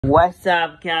What's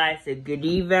up, guys? Good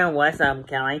evening. What's up,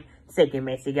 Kelly? Second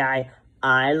Messi guy.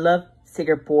 I love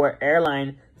Singapore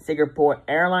Airline. Singapore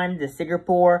Airline, the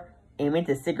Singapore. Aiming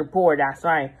to Singapore. That's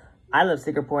right. I love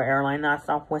Singapore Airline, not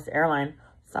Southwest Airline.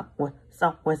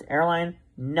 Southwest Airline.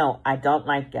 No, I don't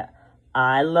like it.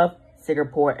 I love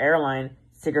Singapore Airline.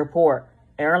 Singapore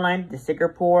Airline, the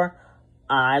Singapore.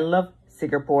 I love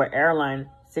Singapore Airline.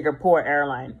 Singapore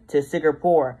Airline to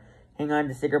Singapore. Hang on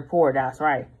to Singapore. That's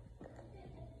right.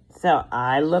 So,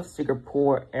 I love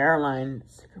Singapore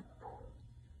Airlines.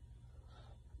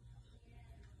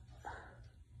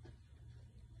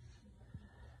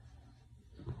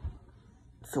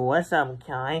 So, what's up,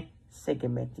 guy?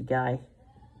 Second Messi guy.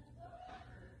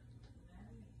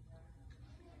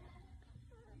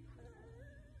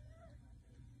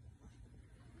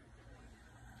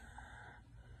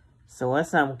 So,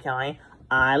 what's up, guy?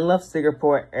 I love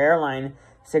Singapore Airline.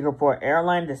 Singapore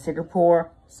Airline to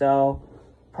Singapore. So,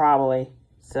 probably.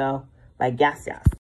 So, I guess yes.